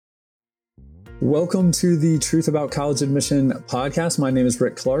Welcome to the Truth About College Admission podcast. My name is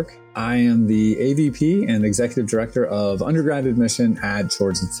Rick Clark. I am the AVP and Executive Director of Undergrad Admission at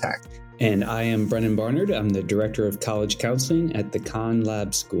Georgia Tech. And I am Brennan Barnard. I'm the Director of College Counseling at the Khan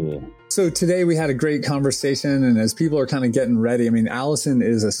Lab School. So today we had a great conversation, and as people are kind of getting ready, Allison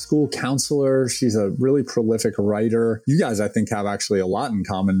is a school counselor. She's a really prolific writer. You guys, I think, have actually a lot in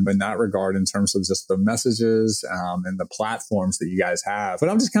common in that regard in terms of just the messages and the platforms that you guys have. But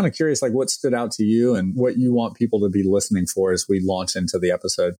I'm just kind of curious, what stood out to you and what you want people to be listening for as we launch into the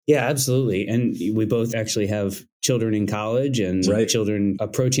episode. Yeah, absolutely. And we both actually have children in college and children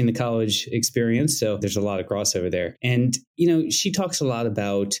approaching the college experience. So there's a lot of crossover there. And, she talks a lot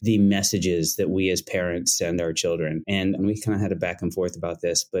about the messages that we as parents send our children. And we kind of had a back and forth about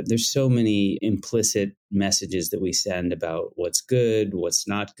this, but there's so many implicit messages that we send about what's good, what's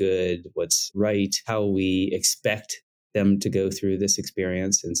not good, what's right, how we expect them to go through this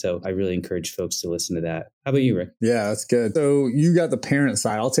experience. And so I really encourage folks to listen to that. How about you, Rick? Yeah, that's good. So you got the parent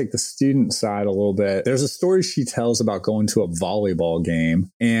side. I'll take the student side a little bit. There's a story she tells about going to a volleyball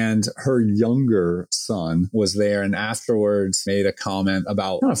game, and her younger son was there and afterwards made a comment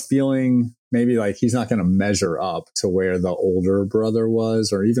about kind of feeling maybe like he's not going to measure up to where the older brother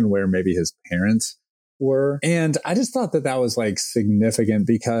was, or even where maybe his parents were. And I just thought that was significant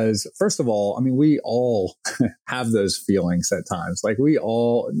because, first of all, we all have those feelings at times. We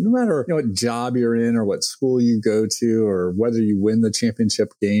all, no matter what job you're in or what school you go to or whether you win the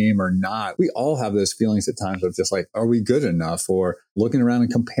championship game or not, we all have those feelings at times of just are we good enough, or looking around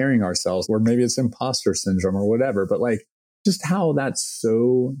and comparing ourselves, or maybe it's imposter syndrome or whatever. But just how that's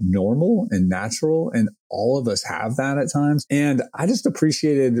so normal and natural, and all of us have that at times. And I just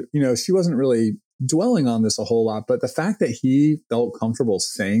appreciated, she wasn't really dwelling on this a whole lot, but the fact that he felt comfortable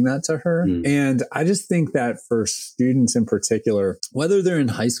saying that to her. And I just think that for students in particular, whether they're in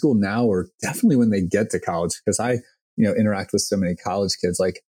high school now or definitely when they get to college, because I, interact with so many college kids,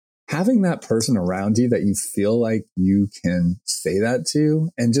 having that person around you that you feel like you can say that to,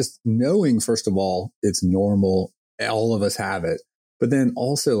 and just knowing, first of all, it's normal. All of us have it. But then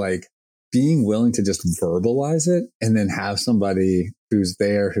also being willing to just verbalize it, and then have somebody who's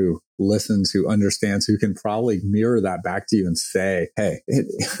there who listens, who understands, who can probably mirror that back to you and say, hey,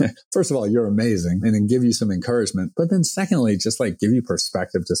 first of all, you're amazing, and then give you some encouragement. But then secondly, just give you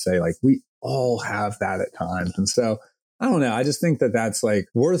perspective to say, we all have that at times. And so I don't know. I just think that that's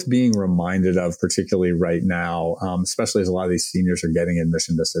worth being reminded of, particularly right now, especially as a lot of these seniors are getting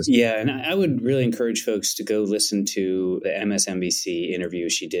admission decisions. Yeah. And I would really encourage folks to go listen to the MSNBC interview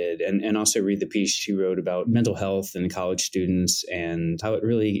she did, and also read the piece she wrote about mental health and college students and how it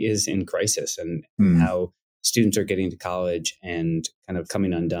really is in crisis, and how students are getting to college and kind of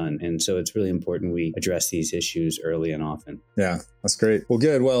coming undone. And so it's really important we address these issues early and often. Yeah, that's great. Well,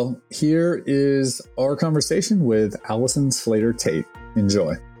 good. Well, here is our conversation with Allison Slater Tate.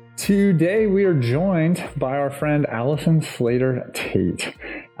 Enjoy. Today, we are joined by our friend Allison Slater Tate.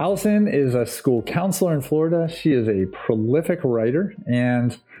 Allison is a school counselor in Florida. She is a prolific writer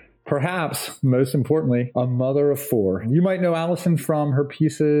and, perhaps most importantly, a mother of four. You might know Allison from her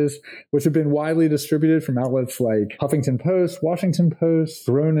pieces, which have been widely distributed from outlets like Huffington Post, Washington Post,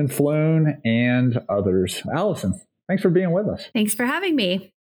 Thrown and Flown, and others. Allison, thanks for being with us. Thanks for having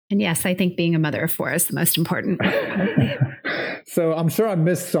me. And yes, I think being a mother of four is the most important. So I'm sure I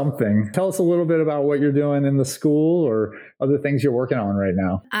missed something. Tell us a little bit about what you're doing in the school or other things you're working on right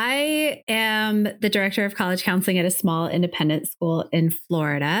now. I am the director of college counseling at a small independent school in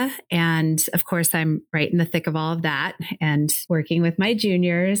Florida. And of course, I'm right in the thick of all of that and working with my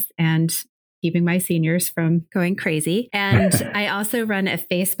juniors and keeping my seniors from going crazy. And I also run a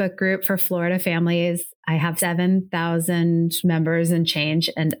Facebook group for Florida families. I have 7,000 members and change,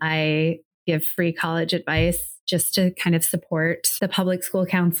 and I give free college advice just to kind of support the public school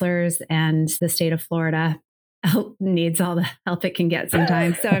counselors, and the state of Florida needs all the help it can get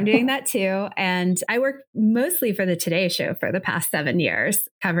sometimes. So I'm doing that too. And I work mostly for the Today Show for the past 7 years,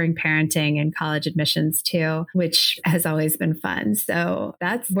 covering parenting and college admissions too, which has always been fun. So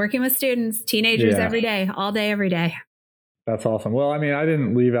that's working with students, teenagers every day, all day, every day. That's awesome. Well, I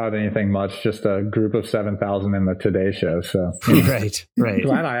didn't leave out anything much, just a group of 7,000 in the Today Show. So Right.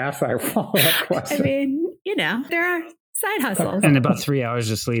 Glad I asked that follow-up question. There are Side hustles. And about 3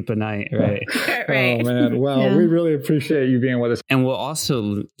 hours of sleep a night, right? Right. Oh, man. Well, we really appreciate you being with us. And we'll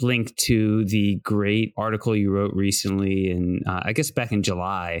also link to the great article you wrote recently, and I guess back in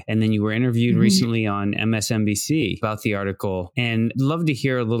July. And then you were interviewed recently on MSNBC about the article. And love to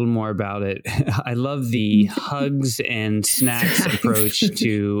hear a little more about it. I love the hugs and snacks approach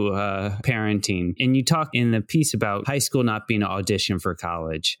to parenting. And you talk in the piece about high school not being an audition for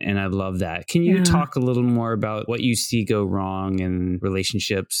college. And I love that. Can you talk a little more about what you see go wrong in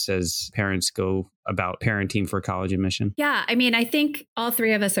relationships as parents go about parenting for college admission? Yeah. I mean, I think all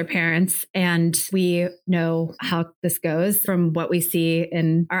three of us are parents and we know how this goes from what we see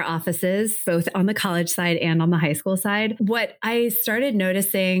in our offices, both on the college side and on the high school side. What I started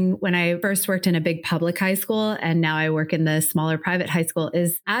noticing when I first worked in a big public high school and now I work in the smaller private high school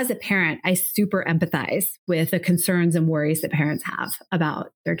is as a parent, I super empathize with the concerns and worries that parents have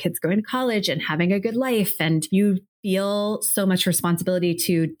about their kids going to college and having a good life. And you feel so much responsibility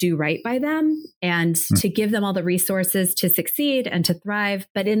to do right by them and to give them all the resources to succeed and to thrive.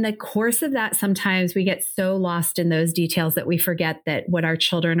 But in the course of that, sometimes we get so lost in those details that we forget that what our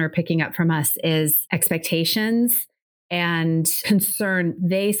children are picking up from us is expectations and concern.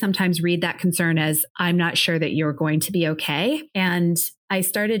 They sometimes read that concern as, I'm not sure that you're going to be okay. And I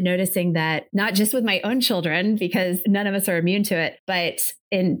started noticing that not just with my own children, because none of us are immune to it, but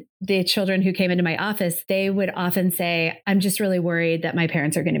in the children who came into my office, they would often say, I'm just really worried that my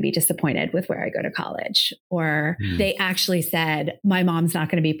parents are going to be disappointed with where I go to college. Or they actually said, my mom's not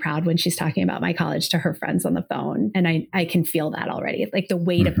going to be proud when she's talking about my college to her friends on the phone. And I can feel that already, like the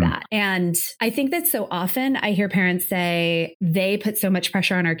weight of that. And I think that so often I hear parents say, they put so much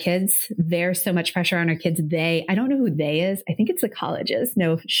pressure on our kids. There's so much pressure on our kids. I don't know who they is. I think it's the colleges.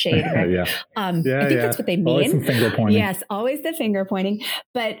 No shade. Right? I think that's what they mean. Always some finger pointing. Yes, always the finger pointing.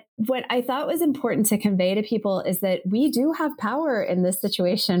 But what I thought was important to convey to people is that we do have power in this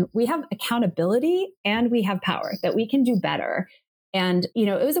situation. We have accountability and we have power, that we can do better. And,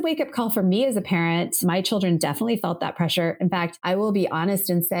 it was a wake up call for me as a parent. My children definitely felt that pressure. In fact, I will be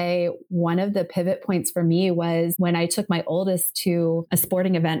honest and say one of the pivot points for me was when I took my oldest to a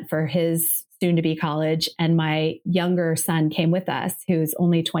sporting event for his soon to be college. And my younger son came with us, who's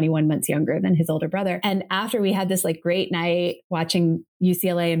only 21 months younger than his older brother. And after we had this great night watching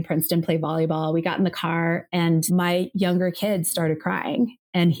UCLA and Princeton play volleyball, we got in the car and my younger kid started crying.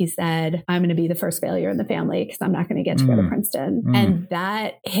 And he said, I'm going to be the first failure in the family because I'm not going to get to go to Princeton. And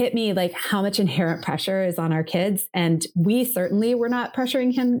that hit me how much inherent pressure is on our kids. And we certainly were not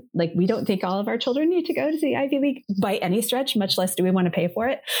pressuring him. We don't think all of our children need to go to the Ivy League by any stretch, much less do we want to pay for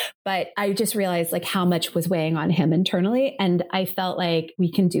it. But I just realized how much was weighing on him internally. And I felt like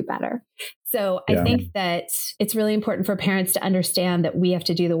we can do better. So I think that it's really important for parents to understand that we have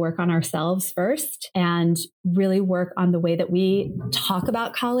to do the work on ourselves first and really work on the way that we talk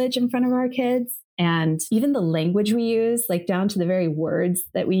about college in front of our kids. And even the language we use, down to the very words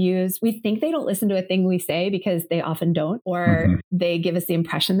that we use, we think they don't listen to a thing we say because they often don't, or they give us the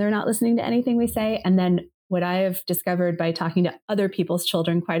impression they're not listening to anything we say. And then what I have discovered by talking to other people's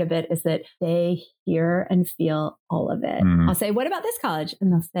children quite a bit is that they hear and feel all of it. I'll say, what about this college?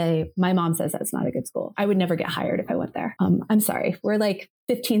 And they'll say, my mom says that's not a good school. I would never get hired if I went there. I'm sorry. We're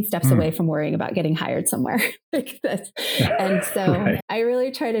 15 steps away from worrying about getting hired somewhere like this. And so I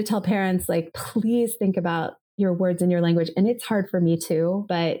really try to tell parents, please think about your words and your language. And it's hard for me too.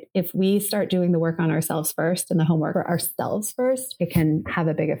 But if we start doing the work on ourselves first and the homework for ourselves first, it can have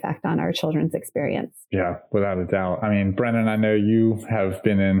a big effect on our children's experience. Yeah, without a doubt. I mean, Brennan, I know you have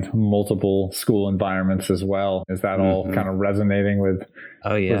been in multiple school environments as well. Is that all kind of resonating with,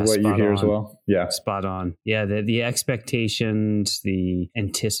 with what you hear as well? Yeah. Spot on. Yeah. The expectations, the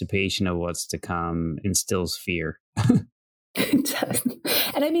anticipation of what's to come instills fear. It does.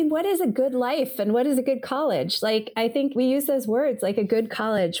 And I mean, what is a good life and what is a good college? I think we use those words a good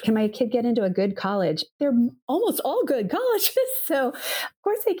college. Can my kid get into a good college? They're almost all good colleges. So of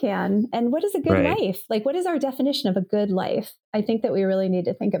course they can. And what is a good life? What is our definition of a good life? I think that we really need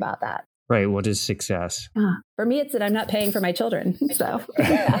to think about that. Right. What is success? For me, it's that I'm not paying for my children. So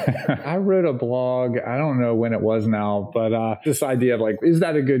I wrote a blog. I don't know when it was now, but this idea of is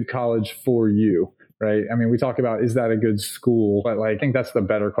that a good college for you? Right. I mean, we talk about, is that a good school? But I think that's the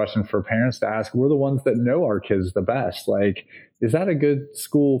better question for parents to ask. We're the ones that know our kids the best. Is that a good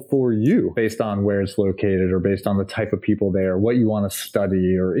school for you based on where it's located or based on the type of people there, what you want to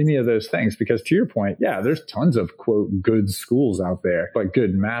study or any of those things? Because to your point, there's tons of quote good schools out there, but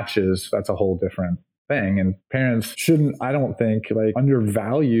good matches, that's a whole different thing. And parents shouldn't, I don't think,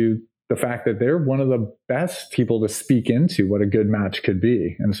 undervalue the fact that they're one of the best people to speak into what a good match could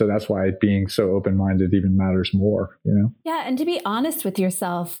be. And so that's why being so open-minded even matters more, you know? Yeah. And to be honest with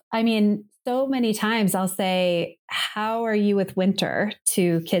yourself, I mean, so many times I'll say, how are you with winter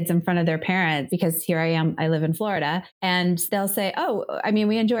to kids in front of their parents? Because here I am, I live in Florida, and they'll say, oh, I mean,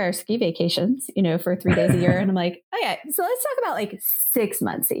 we enjoy our ski vacations, you know, for 3 days a year. And I'm like, okay, so let's talk about like 6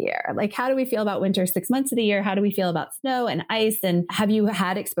 months a year. Like, how do we feel about winter 6 months of the year? How do we feel about snow and ice? And have you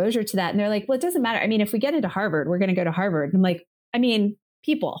had exposure to that? And they're like, well, it doesn't matter. I mean, if we get into Harvard, we're going to go to Harvard. And I'm like, I mean,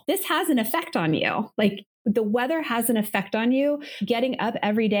 people, this has an effect on you. Like, the weather has an effect on you. Getting up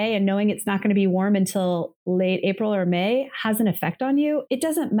every day and knowing it's not going to be warm until late April or May has an effect on you. It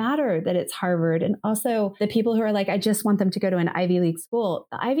doesn't matter that it's Harvard. And also the people who are like, I just want them to go to an Ivy League school.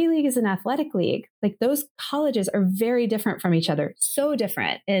 The Ivy League is an athletic league. Like, those colleges are very different from each other. So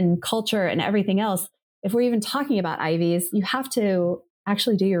different in culture and everything else. If we're even talking about Ivies, you have to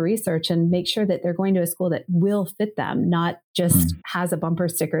actually do your research and make sure that they're going to a school that will fit them, not just has a bumper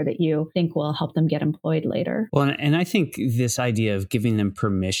sticker that you think will help them get employed later. Well, and I think this idea of giving them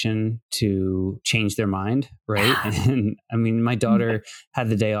permission to change their mind, right? And I mean, my daughter had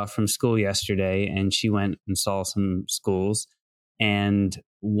the day off from school yesterday, and she went and saw some schools, and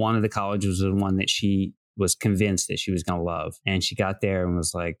one of the colleges was the one that she was convinced that she was going to love. And she got there and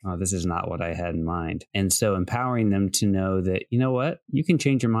was like, oh, this is not what I had in mind. And so empowering them to know that, you know what, you can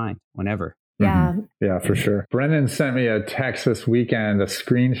change your mind whenever. Yeah. Yeah, for sure. Brennan sent me a text this weekend, a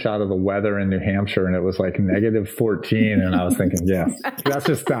screenshot of the weather in New Hampshire, and it was like -14. And I was thinking, yeah, that's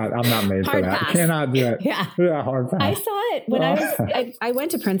just not, I'm not made Hard for that. pass. I cannot do it. Yeah. Hard pass. I saw it when I went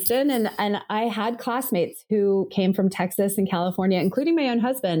to Princeton, and I had classmates who came from Texas and California, including my own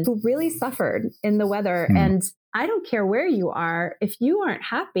husband, who really suffered in the weather. And I don't care where you are. If you aren't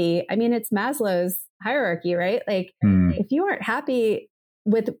happy, I mean, it's Maslow's hierarchy, right? Like, if you aren't happy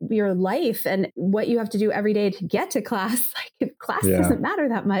with your life and what you have to do every day to get to class, like, class doesn't matter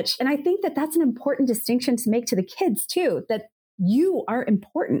that much. And I think that that's an important distinction to make to the kids too, that you are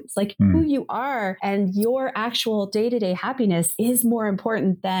important. Like, who you are and your actual day-to-day happiness is more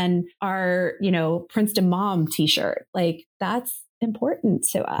important than our, you know, Princeton mom t-shirt. Like, that's important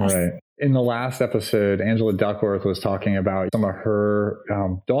to us. Right. In the last episode, Angela Duckworth was talking about some of her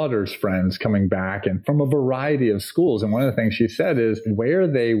daughter's friends coming back and from a variety of schools. And one of the things she said is where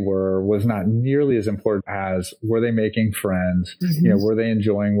they were was not nearly as important as were they making friends? You know, were they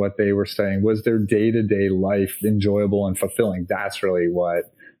enjoying what they were saying? Was their day-to-day life enjoyable and fulfilling? That's really what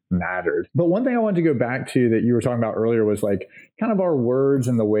mattered. But one thing I wanted to go back to that you were talking about earlier was like kind of our words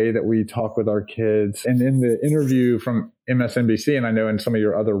and the way that we talk with our kids. And in the interview from MSNBC, and I know in some of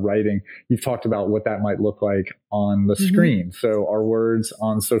your other writing, you've talked about what that might look like on the screen. So our words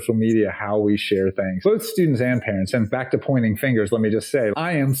on social media, how we share things, both students and parents. And back to pointing fingers, let me just say,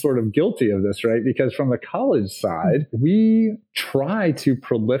 I am sort of guilty of this, right? Because from the college side, we try to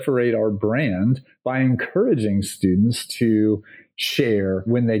proliferate our brand by encouraging students to share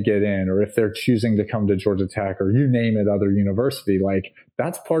when they get in, or if they're choosing to come to Georgia Tech, or you name it, other university. Like,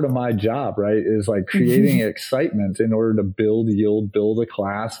 that's part of my job, right? Is like creating excitement in order to build yield, build a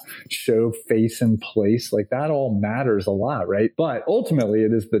class, show face and place. Like, that all matters a lot, right? But ultimately,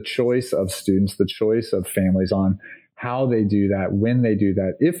 it is the choice of students, the choice of families on how they do that, when they do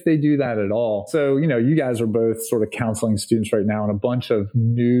that, if they do that at all. So, you know, you guys are both sort of counseling students right now, and a bunch of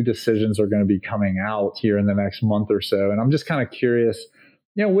new decisions are going to be coming out here in the next month or so. And I'm just kind of curious,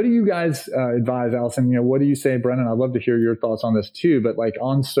 you know, what do you guys advise, Allison? You know, what do you say, Brennan? I'd love to hear your thoughts on this too. But like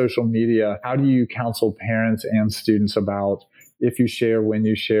on social media, how do you counsel parents and students about if you share, when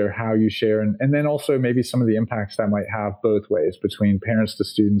you share, how you share, and then also maybe some of the impacts that might have both ways between parents to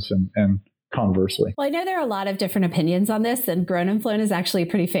students and conversely? Well, I know there are a lot of different opinions on this, and Grown and Flown is actually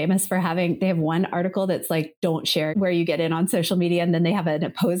pretty famous for they have one article that's like, don't share where you get in on social media. And then they have an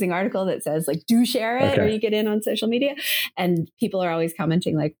opposing article that says like, do share it or you get in on social media. And people are always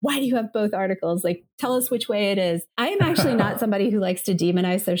commenting like, why do you have both articles? Like, tell us which way it is. I am actually not somebody who likes to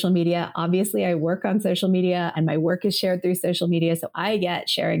demonize social media. Obviously, I work on social media and my work is shared through social media. So I get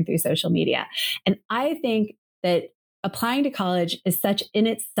sharing through social media. And I think that applying to college is such in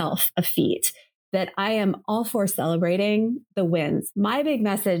itself a feat that I am all for celebrating the wins. My big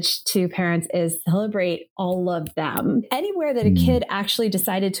message to parents is celebrate all of them. Anywhere that a kid actually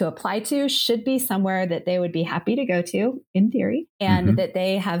decided to apply to should be somewhere that they would be happy to go to, in theory, and that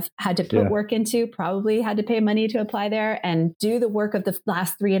they have had to put work into, probably had to pay money to apply there and do the work of the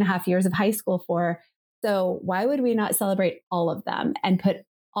last 3.5 years of high school for. So why would we not celebrate all of them and put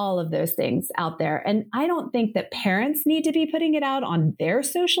all of those things out there? And I don't think that parents need to be putting it out on their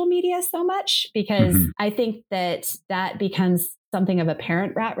social media so much, because I think that becomes something of a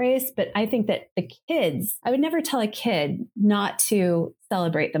parent rat race, but I think that the kids, I would never tell a kid not to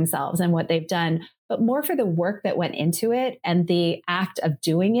celebrate themselves and what they've done, but more for the work that went into it and the act of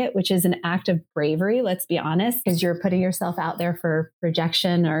doing it, which is an act of bravery, let's be honest, because you're putting yourself out there for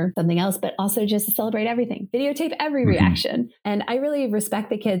rejection or something else, but also just to celebrate everything, videotape every reaction. And I really respect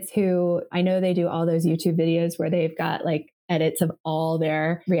the kids who, I know they do all those YouTube videos where they've got like edits of all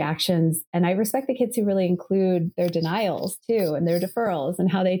their reactions. And I respect the kids who really include their denials too, and their deferrals and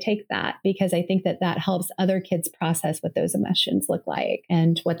how they take that, because I think that that helps other kids process what those emotions look like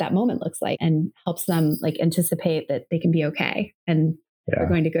and what that moment looks like, and helps them like anticipate that they can be okay. And we're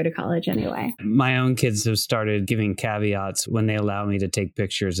going to go to college anyway. My own kids have started giving caveats when they allow me to take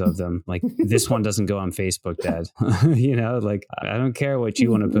pictures of them. Like, this one doesn't go on Facebook, Dad. Like, I don't care what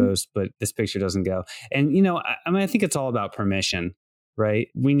you want to post, but this picture doesn't go. And, I think it's all about permission, right?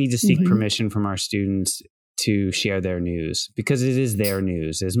 We need to seek permission from our students to share their news, because it is their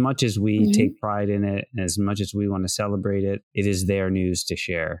news. As much as we take pride in it, and as much as we want to celebrate it, it is their news to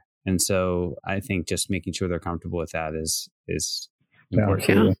share. And so I think just making sure they're comfortable with that is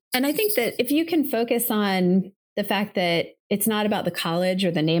important. And I think that if you can focus on the fact that it's not about the college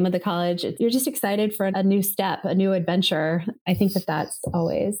or the name of the college, you're just excited for a new step, a new adventure. I think that that's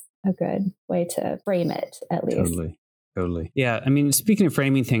always a good way to frame it, at least. Totally. Yeah. I mean, speaking of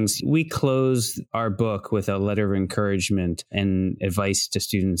framing things, we closed our book with a letter of encouragement and advice to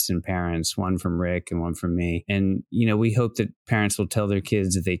students and parents, one from Rick and one from me. And, we hope that parents will tell their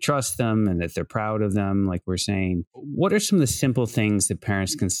kids that they trust them and that they're proud of them, like we're saying. What are some of the simple things that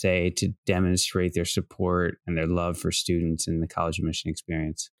parents can say to demonstrate their support and their love for students in the college admission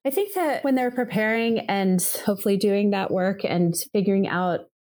experience? I think that when they're preparing and hopefully doing that work and figuring out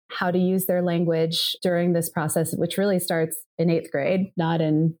how to use their language during this process, which really starts in 8th grade, not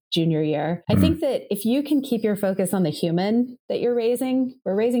in junior year. I think that if you can keep your focus on the human that you're raising,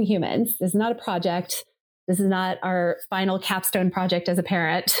 we're raising humans. This is not a project. This is not our final capstone project as a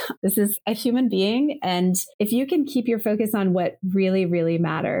parent. This is a human being. And if you can keep your focus on what really, really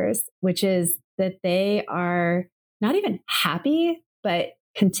matters, which is that they are not even happy, but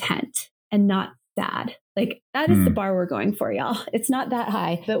content and not sad. Like, that is the bar we're going for, y'all. It's not that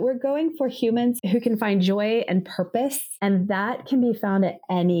high, but we're going for humans who can find joy and purpose. And that can be found at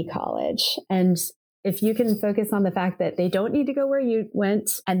any college. And if you can focus on the fact that they don't need to go where you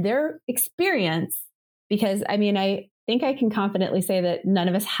went and their experience, because I think I can confidently say that none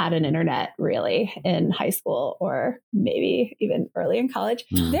of us had an internet really in high school or maybe even early in college.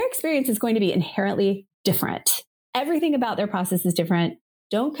 Their experience is going to be inherently different. Everything about their process is different.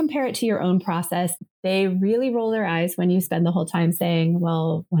 Don't compare it to your own process. They really roll their eyes when you spend the whole time saying,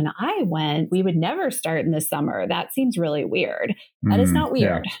 well, when I went, we would never start in the summer. That seems really weird. That is not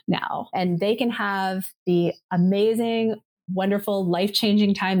weird now. And they can have the amazing, wonderful,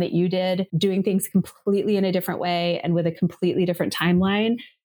 life-changing time that you did, doing things completely in a different way and with a completely different timeline.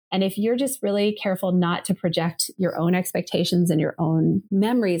 And if you're just really careful not to project your own expectations and your own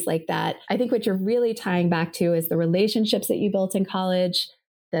memories like that, I think what you're really tying back to is the relationships that you built in college,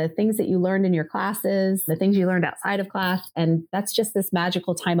 the things that you learned in your classes, the things you learned outside of class. And that's just this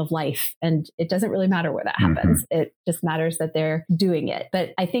magical time of life. And it doesn't really matter where that happens. It just matters that they're doing it.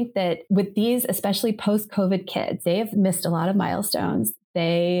 But I think that with these, especially post-COVID kids, they have missed a lot of milestones.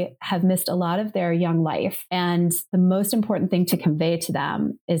 They have missed a lot of their young life. And the most important thing to convey to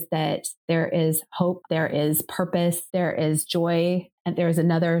them is that there is hope, there is purpose, there is joy, and there is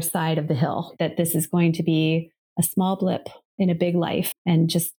another side of the hill, that this is going to be a small blip in a big life,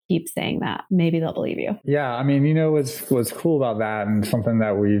 and just keep saying that. Maybe they'll believe you. Yeah. What's cool about that, and something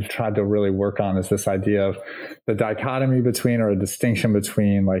that we've tried to really work on, is this idea of the dichotomy between, or a distinction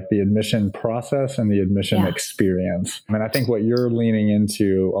between, like the admission process and the admission experience. And I think what you're leaning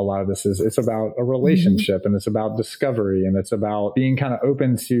into a lot of this is it's about a relationship and it's about discovery, and it's about being kind of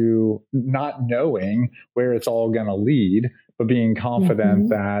open to not knowing where it's all going to lead, but being confident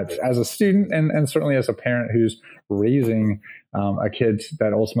that as a student and certainly as a parent who's raising a kid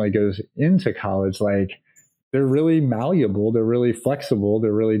that ultimately goes into college, like, they're really malleable, they're really flexible,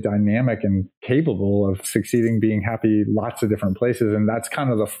 they're really dynamic and capable of succeeding, being happy, lots of different places. And that's kind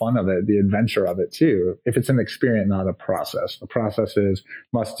of the fun of it, the adventure of it too. If it's an experience, not a process. The process is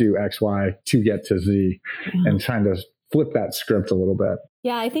must do X, Y to get to Z, and trying to flip that script a little bit.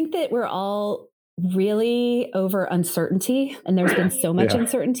 Yeah, I think that we're all really over uncertainty. And there's been so much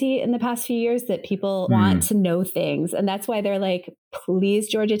uncertainty in the past few years that people want to know things. And that's why they're like, please,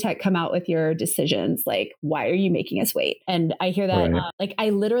 Georgia Tech, come out with your decisions. Like, why are you making us wait? And I hear that, like, I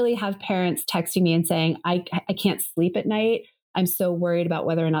literally have parents texting me and saying, I can't sleep at night I'm so worried about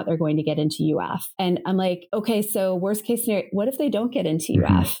whether or not they're going to get into UF. And I'm like, okay, so worst case scenario, what if they don't get into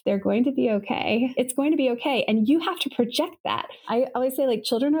UF? They're going to be okay. It's going to be okay. And you have to project that. I always say, like,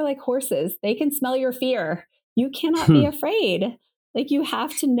 children are like horses. They can smell your fear. You cannot be afraid. Like, you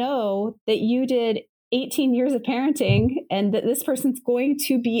have to know that you did 18 years of parenting and that this person's going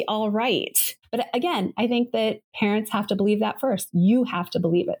to be all right. But again, I think that parents have to believe that first. You have to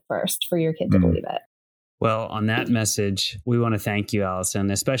believe it first for your kid to believe it. Well, on that message, we want to thank you,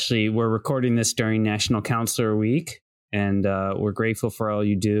 Allison. Especially, we're recording this during National Counselor Week, and we're grateful for all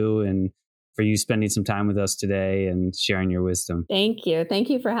you do and for you spending some time with us today and sharing your wisdom. Thank you. Thank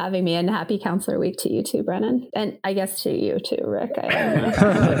you for having me, and happy Counselor Week to you too, Brennan. And I guess to you too, Rick.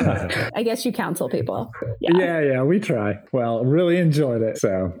 I guess you counsel people. Yeah, we try. Well, really enjoyed it.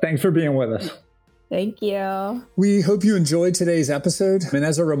 So thanks for being with us. Thank you. We hope you enjoyed today's episode. And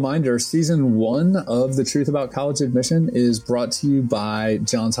as a reminder, season 1 of The Truth About College Admission is brought to you by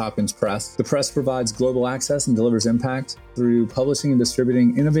Johns Hopkins Press. The press provides global access and delivers impact through publishing and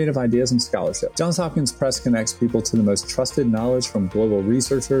distributing innovative ideas and scholarship. Johns Hopkins Press connects people to the most trusted knowledge from global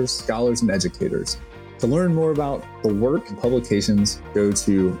researchers, scholars, and educators. To learn more about the work and publications, go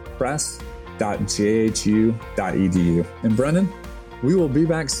to press.jhu.edu. And Brennan, we will be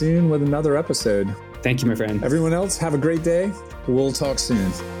back soon with another episode. Thank you, my friend. Everyone else, have a great day. We'll talk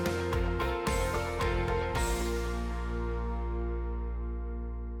soon.